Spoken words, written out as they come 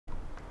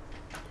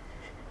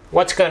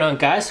What's going on,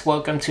 guys?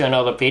 Welcome to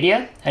another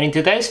video, and in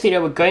today's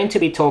video we're going to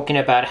be talking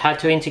about how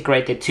to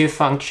integrate the two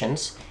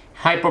functions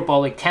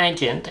hyperbolic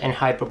tangent and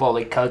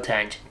hyperbolic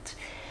cotangent.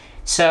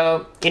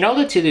 So in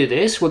order to do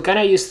this, we're going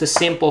to use the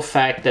simple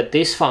fact that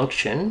this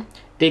function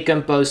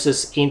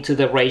decomposes into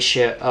the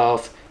ratio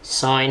of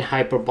sine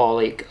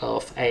hyperbolic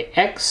of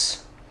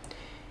ax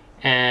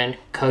and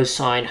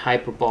cosine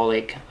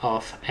hyperbolic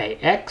of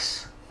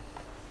ax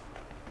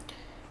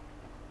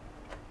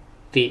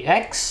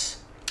dx.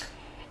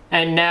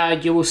 And now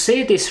you will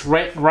see this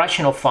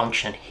rational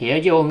function here.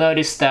 You'll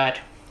notice that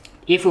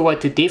if we were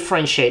to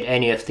differentiate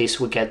any of this,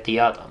 we get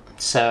the other.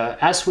 So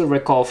as we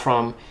recall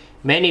from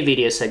many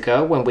videos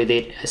ago when we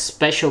did a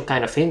special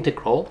kind of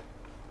integral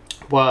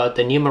where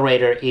the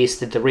numerator is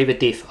the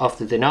derivative of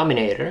the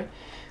denominator,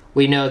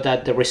 we know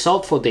that the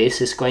result for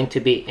this is going to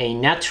be a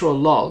natural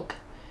log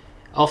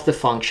of the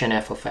function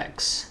f of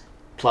x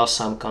plus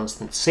some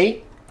constant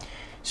c.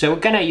 So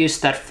we're going to use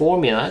that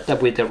formula that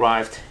we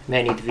derived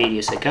many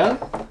videos ago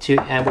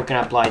and we're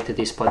going to apply it to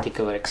this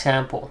particular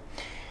example.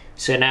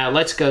 So now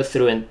let's go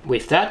through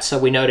with that. So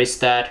we notice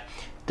that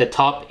the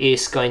top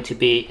is going to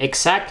be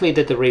exactly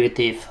the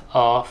derivative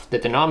of the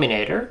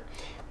denominator,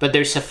 but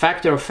there's a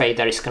factor of a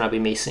that is going to be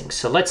missing.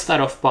 So let's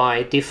start off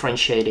by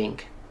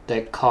differentiating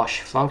the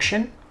cosh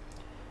function.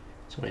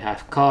 So we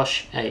have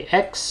cosh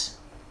ax.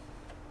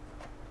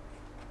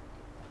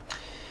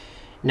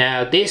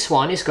 Now this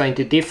one is going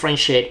to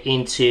differentiate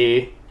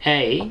into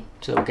a,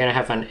 so we're going to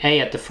have an a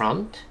at the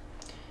front,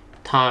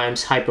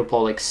 times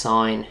hyperbolic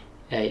sine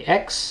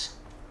ax.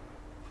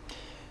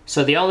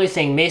 So the only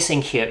thing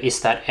missing here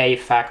is that a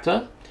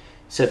factor.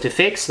 So to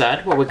fix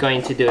that, what we're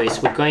going to do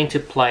is we're going to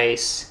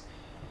place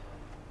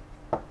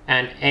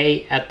an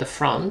a at the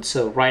front,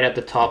 so right at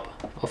the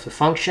top of the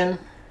function,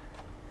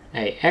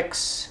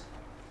 ax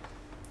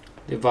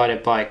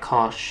divided by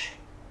cosh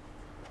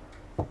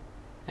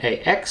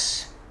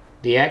ax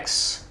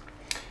dx.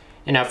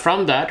 And now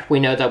from that we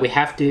know that we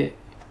have to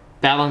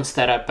balance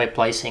that out by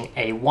placing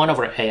a 1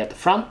 over a at the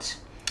front,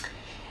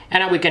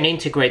 and now we can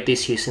integrate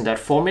this using that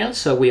formula.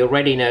 So we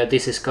already know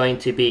this is going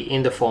to be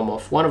in the form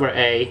of 1 over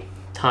a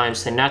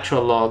times the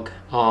natural log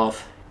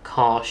of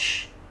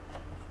cosh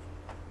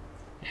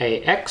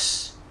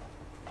ax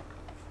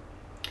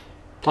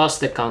plus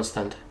the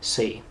constant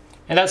c,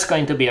 and that's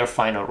going to be our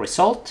final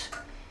result.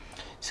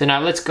 So now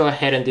let's go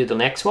ahead and do the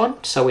next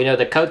one. So we know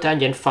the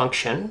cotangent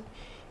function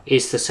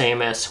is the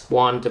same as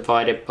 1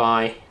 divided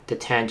by the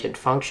tangent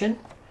function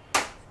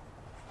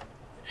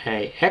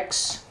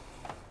ax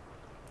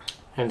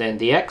and then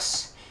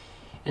dx,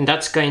 and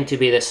that's going to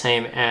be the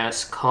same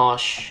as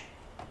cosh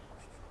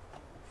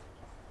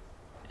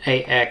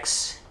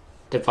ax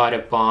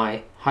divided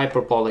by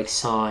hyperbolic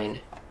sine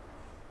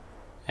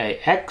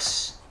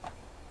ax.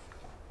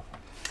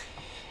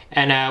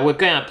 And we're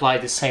going to apply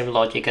the same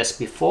logic as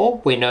before.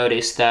 We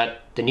notice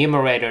that the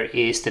numerator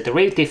is the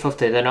derivative of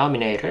the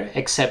denominator,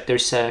 except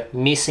there's a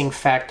missing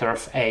factor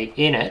of a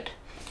in it.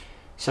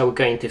 So we're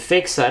going to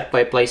fix that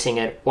by placing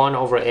a 1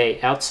 over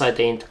a outside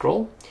the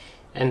integral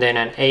and then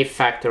an a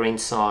factor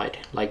inside,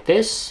 like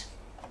this.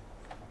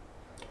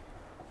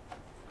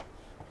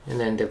 And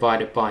then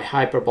divided by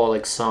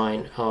hyperbolic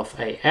sine of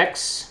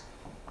ax.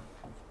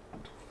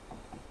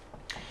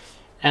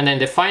 And then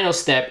the final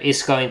step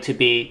is going to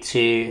be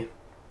to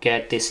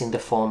get this in the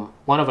form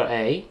 1 over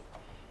a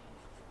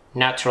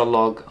natural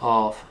log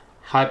of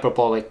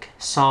hyperbolic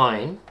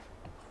sine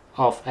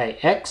of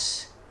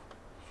ax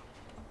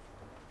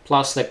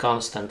plus the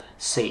constant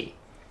c,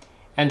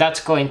 and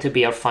that's going to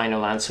be our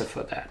final answer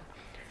for that.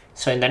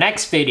 So in the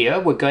next video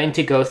we're going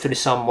to go through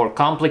some more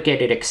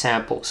complicated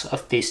examples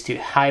of these two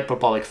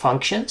hyperbolic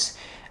functions,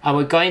 and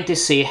we're going to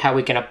see how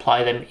we can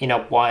apply them in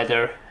a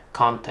wider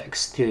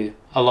context to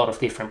a lot of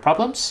different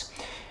problems.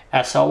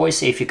 As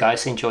always, if you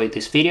guys enjoyed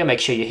this video, make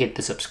sure you hit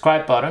the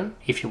subscribe button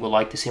if you would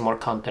like to see more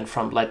content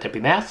from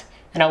LetThereBeMath,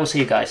 and I will see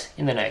you guys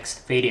in the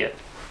next video.